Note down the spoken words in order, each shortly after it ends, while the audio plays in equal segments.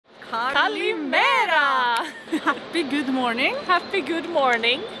Kalimera! Happy good morning. Happy good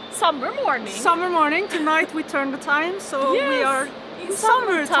morning. Summer morning. Summer morning. Tonight we turn the time, so yes, we are in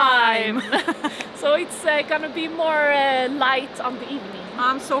summertime. So it's gonna be more light on the evening.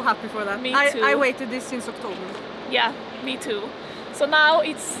 I'm so happy for that. Me too. I waited this since October. Yeah, me too. So now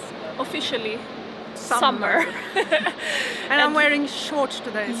it's officially summer. and I'm wearing shorts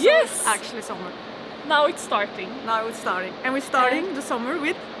today. So yes! It's actually summer. Now it's starting. Now it's starting. And we're starting the summer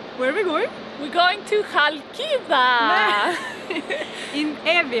with... Where are we going? We're going to Chalkida! In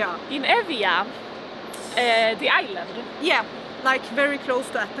Evia. In Evia. The island. Yeah, like very close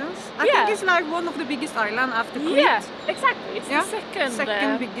to Athens. I think it's like one of the biggest islands after Crete. Yeah, exactly. It's the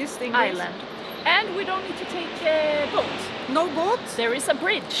second biggest island. And we don't need to take a boat. No boat. There is a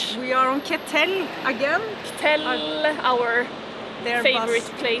bridge. We are on Ktel again. Ktel, our favorite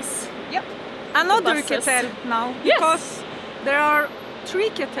place. Yep. Another Ktel now, because there are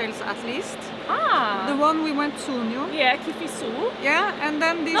 3 Ketels at least. Ah. The one we went to, Yeah, Kifisu. Yeah, and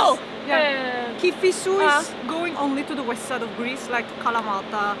then this... No. Kifisu is going only to the west side of Greece, like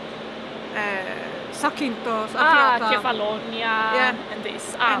Kalamata, Zakynthos, Athens, Kefalonia, and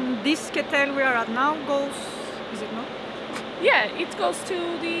this. And this Ktel we are at now goes... Is it not? Yeah, it goes to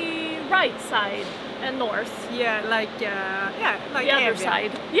the right side and north. Yeah, like the other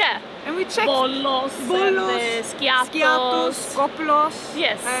side. Yeah. And we checked Bolos and Skiathos, Kopulos,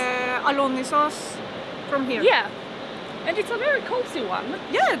 yes, Alonisos from here. Yeah, and it's a very cozy one.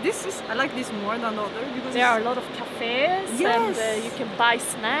 Yeah, I like this more than the other because there are a lot of cafes and you can buy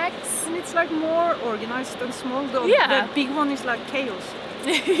snacks. And it's like more organized and small. The big one is like chaos.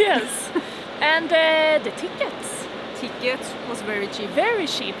 Yes, and the tickets. Tickets was very cheap. Very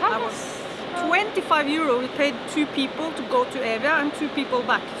cheap. How much? 25 euro. We paid 2 people to go to Evia and 2 people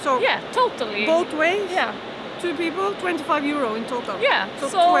back. So yeah, totally. Both ways. Yeah. 2 people, 25 euro in total. Yeah. So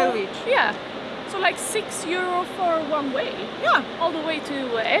 12 each. Yeah. So like 6 euro for one way. Yeah. All the way to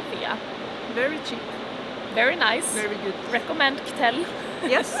Evia. Very cheap. Very nice. Very good. Recommend Ktel.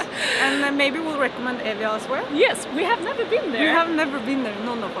 Yes. And maybe we'll recommend Evia as well. Yes, we have never been there. We have never been there,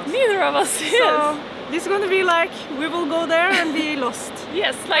 none of us. Neither of us. Yes. So this is going to be like, we will go there and be lost.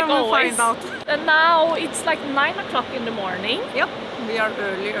 Yes, like and we'll always. Find out. And now it's like 9 o'clock in the morning. Yep, we are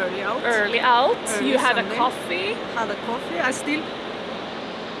early out. Early out. Early you had Sunday. a coffee. Had a coffee.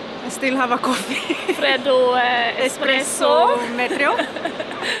 I still have a coffee. Freddo espresso. Metro.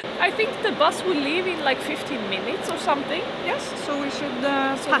 I think the bus will leave in like 15 minutes or something. Yes, so we should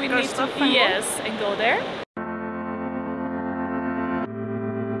pack our stuff and go. And go there.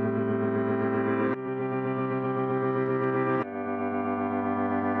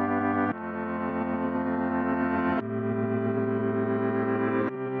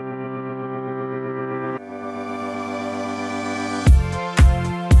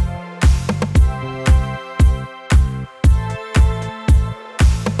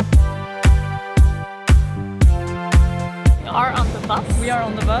 We are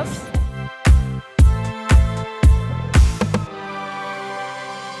on the bus.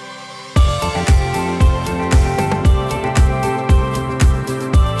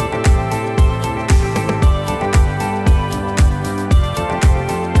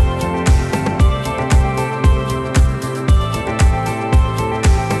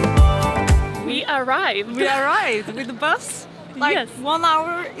 We arrived with the bus. Like 1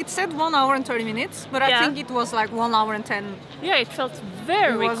 hour, it said 1 hour and 30 minutes, but I think it was like 1 hour and 10. Yeah, it felt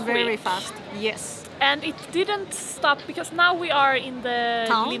very quick. It was very fast, yes. And it didn't stop because now we are in the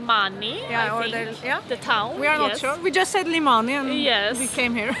town? Limani, the town. We are not sure, we just said Limani and we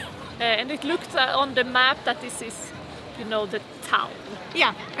came here. And it looked on the map that this is, the town.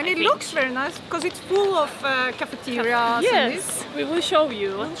 Yeah, and it looks very nice because it's full of cafeterias. Yes, we will show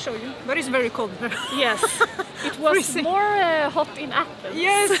you. We'll show you. But it's very cold here. Yes, it was more hot in Athens.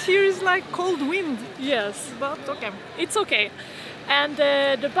 Yes, here is like cold wind. Yes, but okay. It's okay. And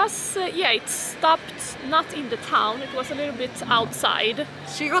the bus, it stopped not in the town. It was a little bit outside.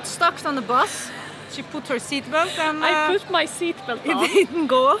 She got stuck on the bus. She put her seatbelt and I put my seatbelt on. It didn't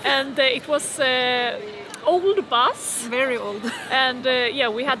go off. And it was old bus. Very old. And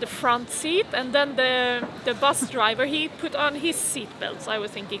we had the front seat, and then the bus driver, he put on his seatbelt. So I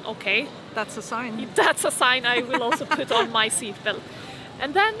was thinking, okay, that's a sign. That's a sign. I will also put on my seatbelt.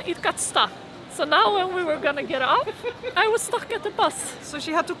 And then it got stuck. So now when we were gonna get off, I was stuck at the bus. So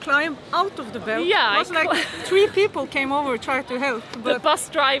she had to climb out of the belt. Yeah, it was like 3 people came over tried to help. But the bus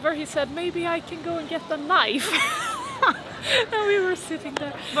driver, he said, maybe I can go and get the knife. And we were sitting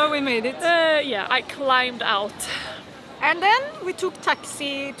there. But we made it. Yeah, I climbed out. And then we took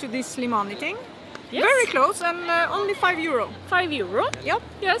taxi to this Limani thing. Yes. Very close and only €5. €5. Yep.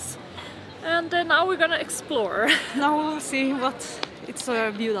 Yes. And now we're gonna explore. Now we'll see what it's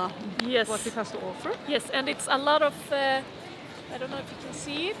Buda. Yes. What it has to offer. Yes, and it's a lot of I don't know if you can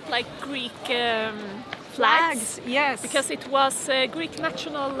see it, like Greek flags. Yes. Because it was Greek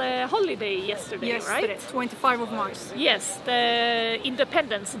national holiday yesterday, right? 25 of March. Yes, the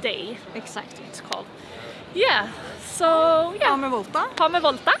Independence Day. Exactly. It's called. Yeah. So yeah. Πάμε βόλτα. Πάμε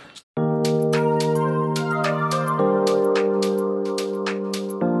βόλτα.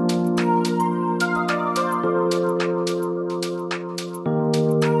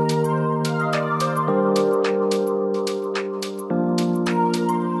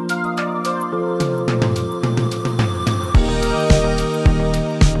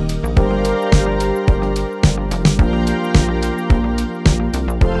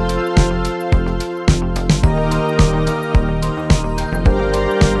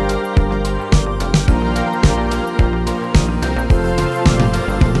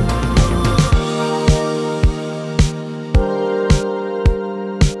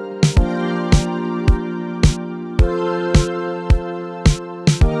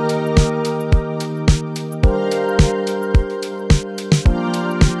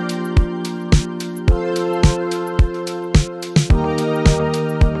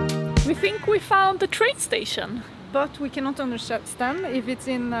 The train station, but we cannot understand if it's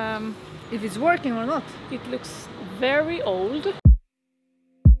in if it's working or not. It looks very old.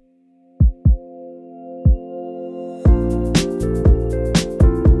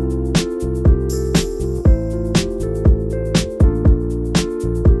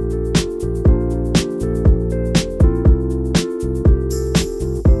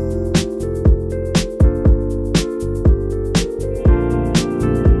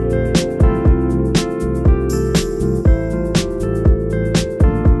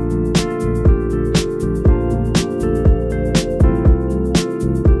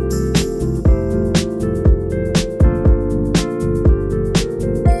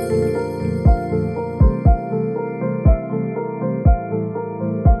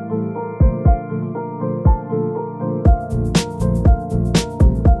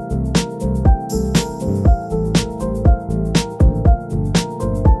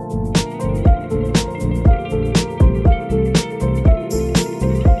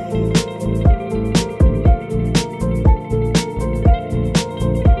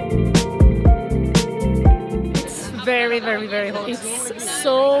 Very hot. It's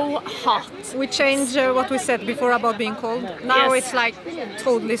so hot. We changed what we said before about being cold. Now it's like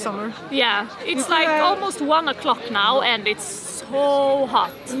totally summer. Yeah, it's like almost 1 o'clock now and it's so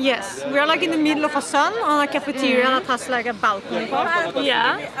hot. Yes, we are like in the middle of a sun on a cafeteria that has like a balcony part.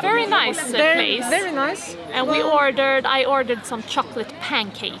 Yeah, very nice place. Very nice. And I ordered some chocolate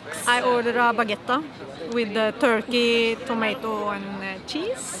pancakes. I ordered a baguette with turkey, tomato and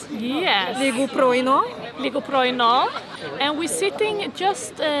cheese. Yes. Ligo proino. And we're sitting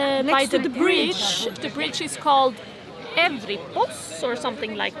just by the bridge. The bridge is called Evripos or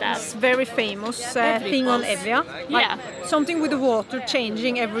something like that. It's very famous thing on Evia. Yeah. Something with the water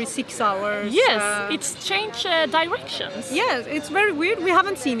changing every 6 hours. Yes, it's changed directions. Yes, it's very weird. We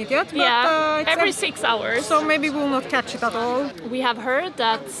haven't seen it yet. But, yeah, every 6 hours. So maybe we'll not catch it at all. We have heard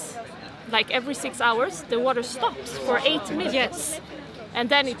that like every 6 hours the water stops for 8 minutes. Yes. And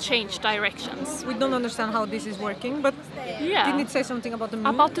then it changed directions. We don't understand how this is working, but didn't it say something about the moon?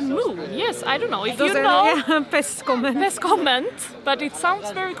 About the moon, yes, I don't know. If you know, best comment. But it sounds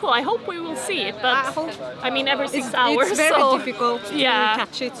very cool. I hope we will see it, but I mean every 6 hours. It's very difficult to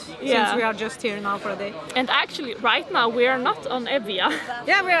catch it since we are just here now for a day. And actually, right now we are not on Evia.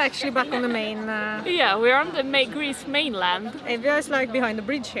 Yeah, we are actually back on the main... Yeah, we are on the Greece mainland. Evia is like behind the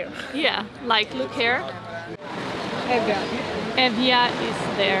bridge here. Yeah, like look here. Evia is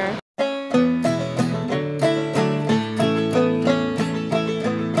there.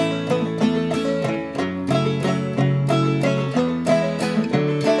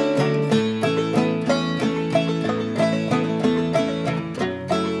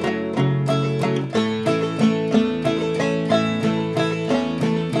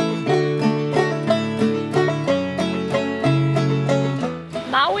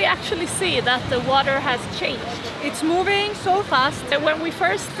 Now we actually see that the water has changed. It's moving so fast. When we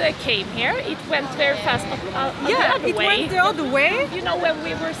first came here, it went very fast the other way. Went the other way. You know, when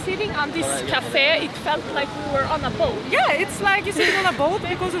we were sitting on this cafe, it felt like we were on a boat. Yeah, it's like you're sitting on a boat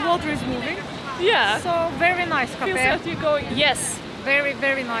because the water is moving. Yeah. So very nice cafe. Feels like you're going. Yes. Very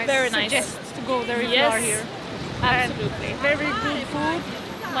nice. Very nice. Suggest to go there if you are here. Absolutely. And very good food.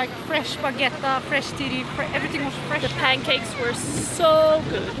 like fresh baguette, fresh tiri, everything was fresh. The pancakes were so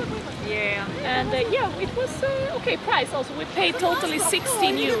good. Yeah. And yeah, it was okay price also. We paid totally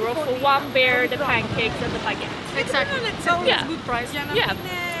 16 euro for one beer, the pancakes and the baguette. Exactly. So yeah. It's good price. Yeah.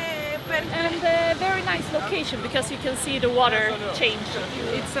 And very nice location because you can see the water change.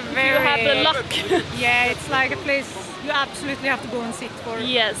 It's a very... You have the luck. Yeah, it's like a place you absolutely have to go and sit for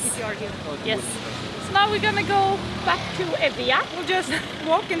yes. if you are here. Yes. So now we're gonna go back to Evia. We'll just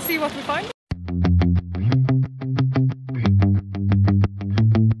walk and see what we find.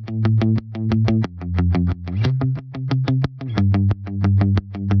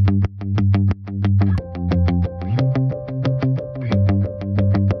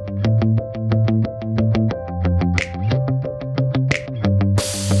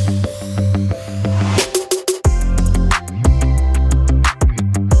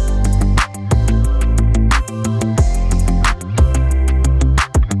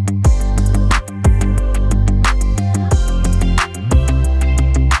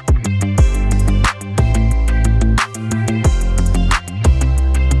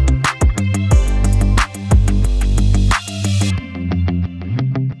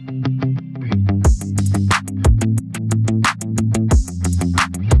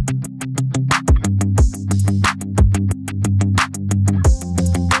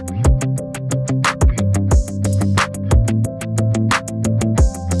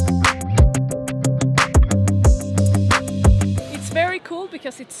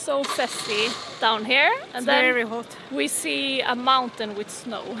 Because it's so festy down here, and it's then very hot. We see a mountain with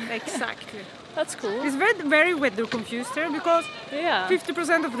snow. Exactly. That's cool. It's very weather confused here because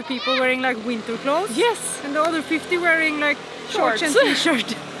 50% of the people wearing like winter clothes. Yes. And the other 50 wearing like shorts and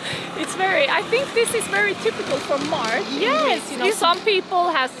t-shirt. It's very. I think this is very typical for March. Yes. You know, some people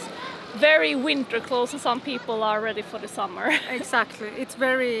has very winter clothes and some people are ready for the summer. Exactly. It's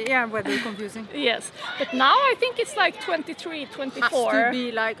very weather confusing. Yes. But now I think it's like 23, 24. Has to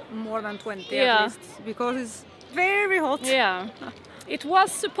be like more than 20 at least because it's very hot. Yeah. It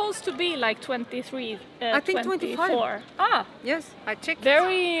was supposed to be like 23, I think 24. 25. Ah. Yes, I checked.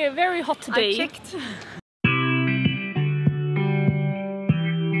 Very hot day. I checked.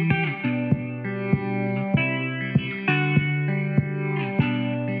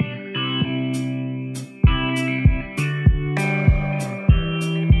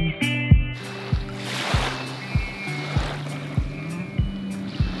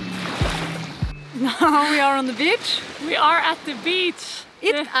 Now we are on the beach. We are at the beach.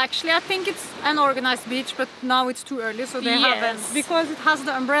 Actually, I think it's an organized beach, but now it's too early, so they haven't. Because it has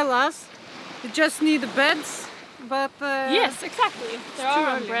the umbrellas, you just need the beds, but... yes, exactly. There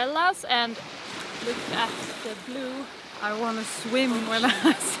are umbrellas, and look at the blue. I want to swim when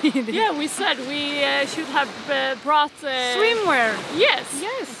I see this. Yeah, we said we should have brought... swimwear! Yes!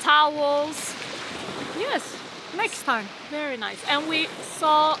 Yes! Towels. Yes, next time. Very nice. And we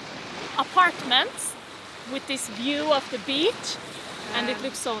saw apartments with this view of the beach, and it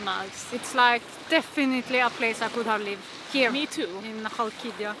looks so nice. It's like definitely a place I could have lived here. Me too. In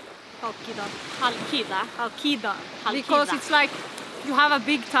Chalkida. Because it's like you have a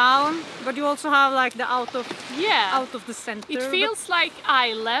big town, but you also have like the out of the center. It feels like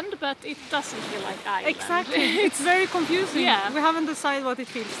island, but it doesn't feel like island. Exactly. It's very confusing. Yeah. We haven't decided what it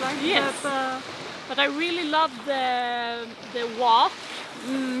feels like. Yes. But I really love the walk.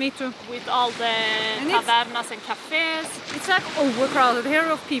 Me too. With all the tavernas and cafes. It's like overcrowded here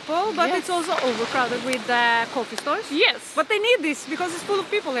of people, but it's also overcrowded with coffee stores. Yes. But they need this because it's full of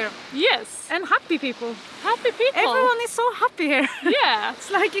people here. Yes. And happy people. Happy people. Everyone is so happy here. Yeah.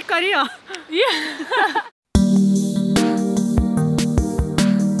 It's like Ikaria. Yeah.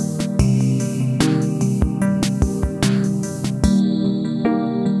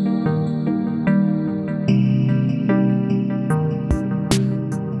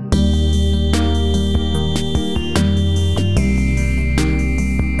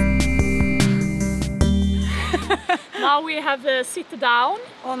 Now we have sit down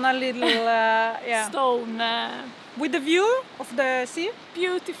on a little stone with the view of the sea.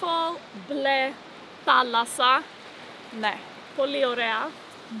 Beautiful ble thalassa. Nej. Poliorea.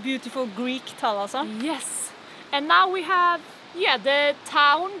 Beautiful Greek thalassa. Yes. And now we have the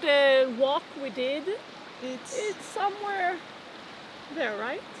town, the walk we did. It's somewhere there,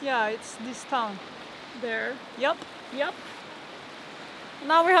 right? Yeah, it's this town. There. Yep. Yep.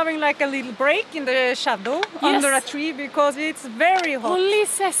 Now we're having like a little break in the shadow under a tree because it's very hot. Holy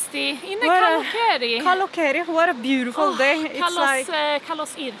zesti, in the Kalokeri. What a beautiful day. It's like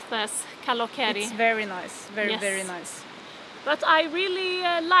Kalos Irthes, Kalokeri. It's very nice, very nice. But I really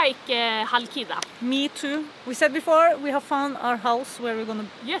like Chalkida. Me too. We said before we have found our house where we're gonna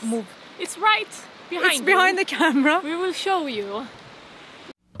move. It's right behind It's behind the camera. We will show you.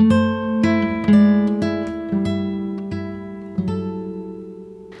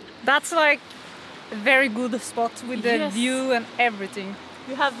 That's like a very good spot with the view and everything.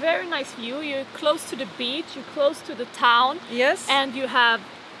 You have very nice view. You're close to the beach, you're close to the town. Yes. And you have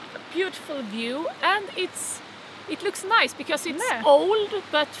a beautiful view, and it looks nice because it's old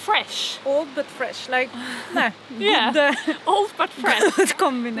but fresh. Old but fresh, like good, old but fresh. Good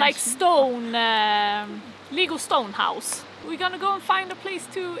combination. Like stone, Lego stone house. We're gonna go and find a place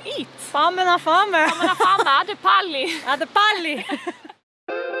to eat. Fame na fame. Fame na fame, ade palli. Ade palli.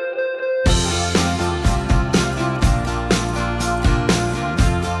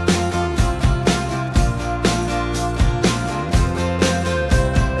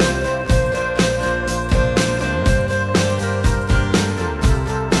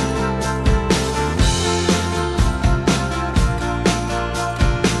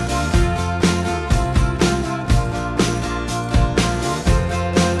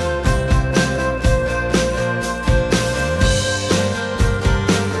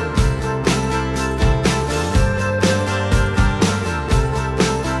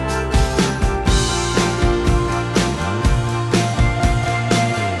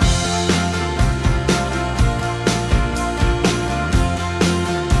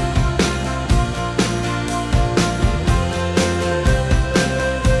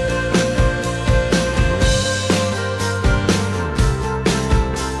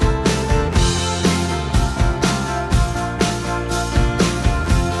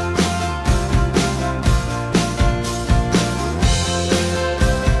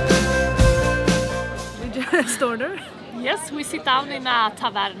 Order. Yes, we sit down in a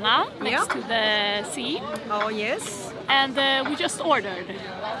taverna next to the sea. Oh yes. And we just ordered.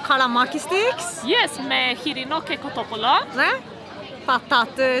 Gourounaki sticks. Yes, med hirinoke kotopolo.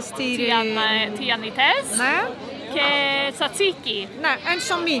 Patates, tianites. Tzatziki. And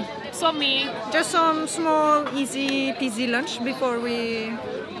some meat. Some meat. Just some small, easy, peasy lunch before we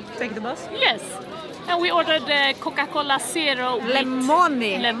take the bus. Yes. And we ordered Coca-Cola Zero with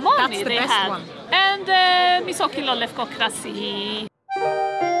Lemoni. That's the best one. And misoki lolevko krasi.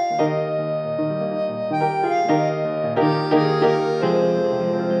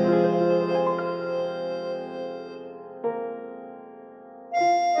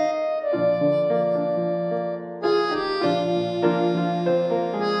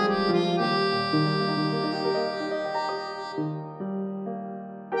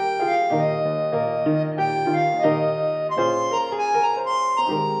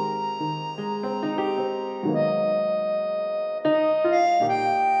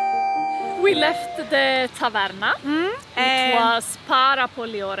 We left the taverna. It was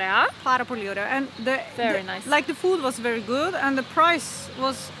Parapoliorea. And very nice. Like the food was very good, and the price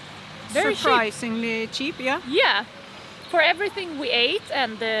was very surprisingly cheap. Yeah. For everything we ate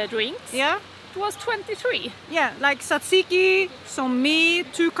and the drinks. Yeah. It was 23. Yeah, like tzatziki, some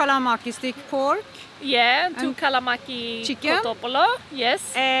meat, 2 calamari stick pork. Yeah, 2 calamari chicken. Kotopolo.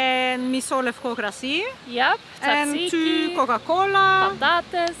 Yes. And miso lefko krasi. Yep. And 2 Coca-Cola.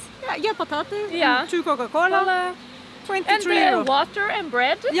 Patates. Yeah, patates. Yeah. 2 Coca-Cola. 23 and euro. Water and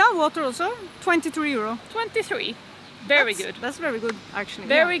bread. Yeah, water also. 23 euro. 23. Very good. That's very good, actually.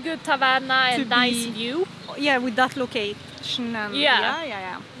 Very good taverna and nice view. Yeah, with that location. And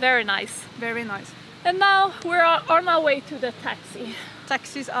yeah. Very nice. Very nice. And now we're on our way to the taxi.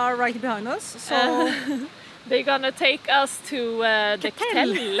 Taxis are right behind us, so they're gonna take us to the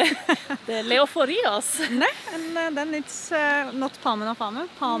Ktel, the Leoforios. And then it's not Pame na Fame,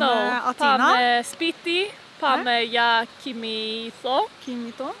 Pame no, Athena. Pame Spiti, Pame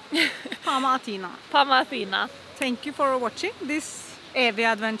Kimito, Pame Athena. Pame Athena. Thank you for watching this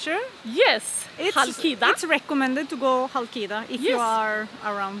Evia adventure. Yes, Chalkida. It's recommended to go Chalkida if you are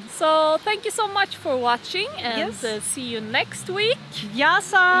around. So thank you so much for watching, and see you next week.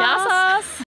 Yasa!